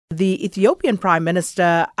The Ethiopian Prime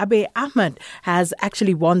Minister Abiy Ahmed has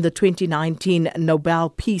actually won the 2019 Nobel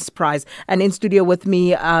Peace Prize. And in studio with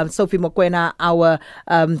me, Sophie Mokoena, our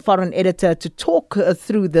foreign editor, to talk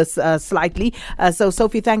through this slightly. So,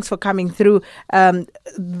 Sophie, thanks for coming through.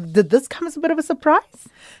 Did this come as a bit of a surprise?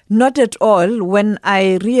 Not at all. When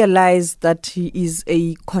I realized that he is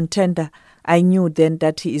a contender, I knew then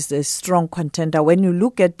that he is a strong contender. When you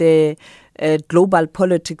look at the global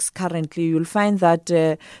politics currently, you'll find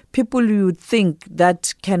that people you would think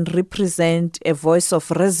that can represent a voice of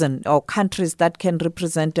reason, or countries that can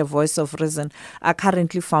represent a voice of reason, are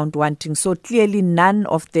currently found wanting. So clearly none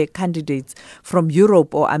of the candidates from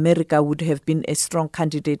Europe or America would have been a strong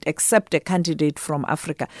candidate except a candidate from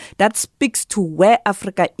Africa. That speaks to where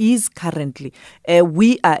Africa is currently.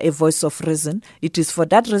 We are a voice of reason. It is for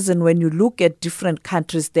that reason when you look at different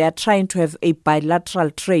countries, they are trying to have a bilateral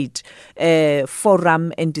trade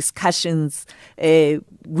forum and discussions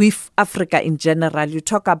with Africa in general. You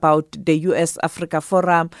talk about the US-Africa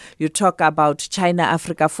Forum, you talk about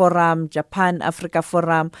China-Africa Forum, Japan-Africa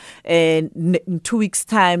Forum, and in 2 weeks'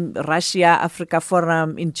 time, Russia-Africa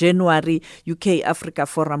Forum, in January, UK-Africa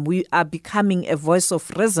Forum. We are becoming a voice of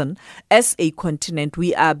reason as a continent.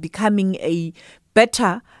 We are becoming a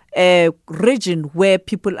better region where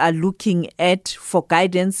people are looking at for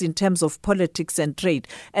guidance in terms of politics and trade.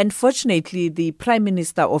 And fortunately, the Prime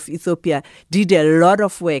Minister of Ethiopia did a lot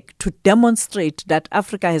of work to demonstrate that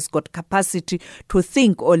Africa has got capacity to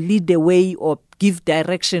think or lead the way or give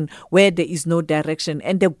direction where there is no direction.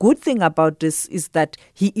 And the good thing about this is that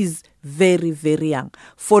he is very, very young,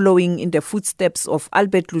 following in the footsteps of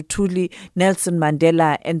Albert Luthuli, Nelson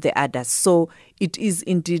Mandela, and the others. So it is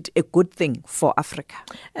indeed a good thing for Africa.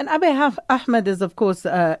 And Abiy Ahmed is, of course,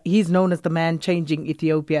 he's known as the man changing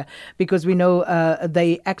Ethiopia, because we know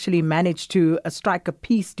they actually managed to strike a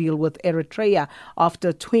peace deal with Eritrea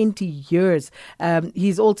after 20 years.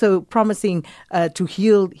 He's also promising to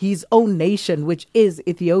heal his own nation, which is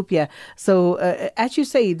Ethiopia. So, as you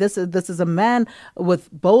say, this is a man with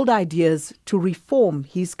bold ideas to reform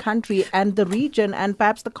his country and the region and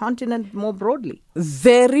perhaps the continent more broadly.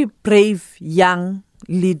 Very brave young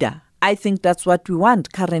leader. I think that's what we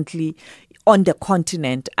want currently on the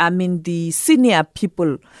continent. I mean, the senior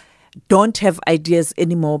people don't have ideas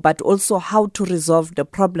anymore, but also how to resolve the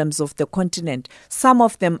problems of the continent. Some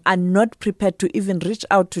of them are not prepared to even reach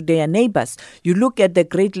out to their neighbors. You look at the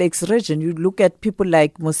Great Lakes region, you look at people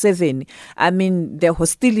like Museveni. I mean, the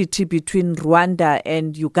hostility between Rwanda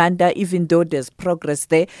and Uganda, even though there's progress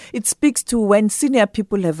there, it speaks to when senior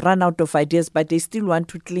people have run out of ideas, but they still want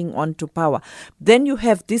to cling on to power. Then you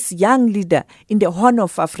have this young leader in the Horn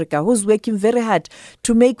of Africa who's working very hard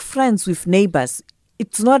to make friends with neighbors.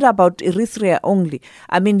 It's not about Eritrea only.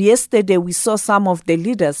 I mean, yesterday we saw some of the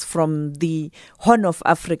leaders from the Horn of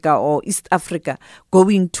Africa or East Africa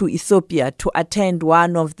going to Ethiopia to attend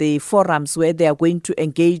one of the forums where they are going to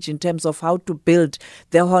engage in terms of how to build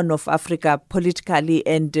the Horn of Africa politically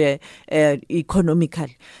and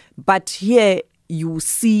economically. But here, you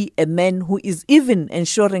see a man who is even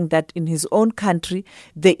ensuring that in his own country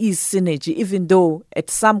there is synergy, even though at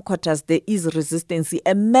some quarters there is resistance.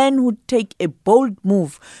 A man who take a bold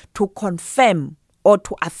move to confirm or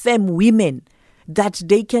to affirm women that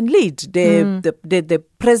they can lead. The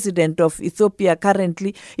president of Ethiopia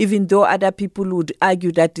currently, even though other people would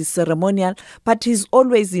argue that is ceremonial, but he's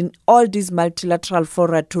always in all these multilateral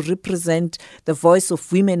fora to represent the voice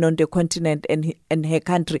of women on the continent and her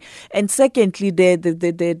country. And secondly,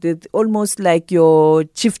 the almost like your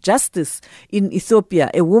Chief Justice in Ethiopia,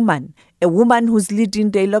 a woman who's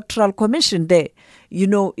leading the Electoral Commission there. You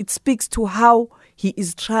know, it speaks to how he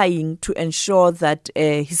is trying to ensure that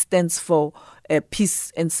he stands for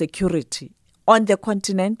peace and security on the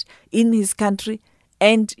continent, in his country,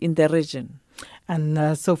 and in the region.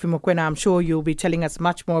 And Sophie Mokoena, I'm sure you'll be telling us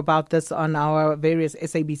much more about this on our various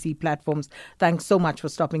SABC platforms. Thanks so much for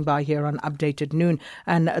stopping by here on Updated Noon.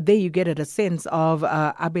 And there you get a sense of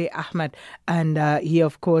Abiy Ahmed. And he,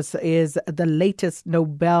 of course, is the latest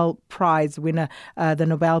Nobel Prize winner. The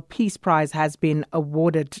Nobel Peace Prize has been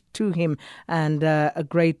awarded to him, and a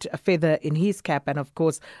great feather in his cap. And, of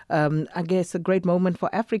course, I guess a great moment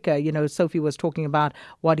for Africa. You know, Sophie was talking about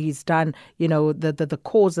what he's done, you know, the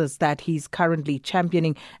causes that he's currently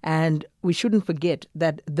championing. And we shouldn't forget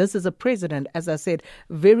that this is a president, as I said,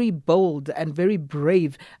 very bold and very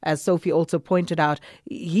brave, as Sophie also pointed out.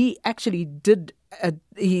 He actually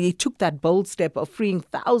he took that bold step of freeing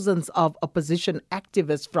thousands of opposition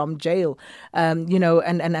activists from jail, and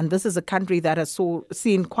this is a country that has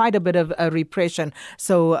seen quite a bit of repression.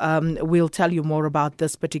 So we'll tell you more about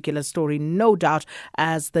this particular story, no doubt,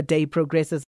 as the day progresses.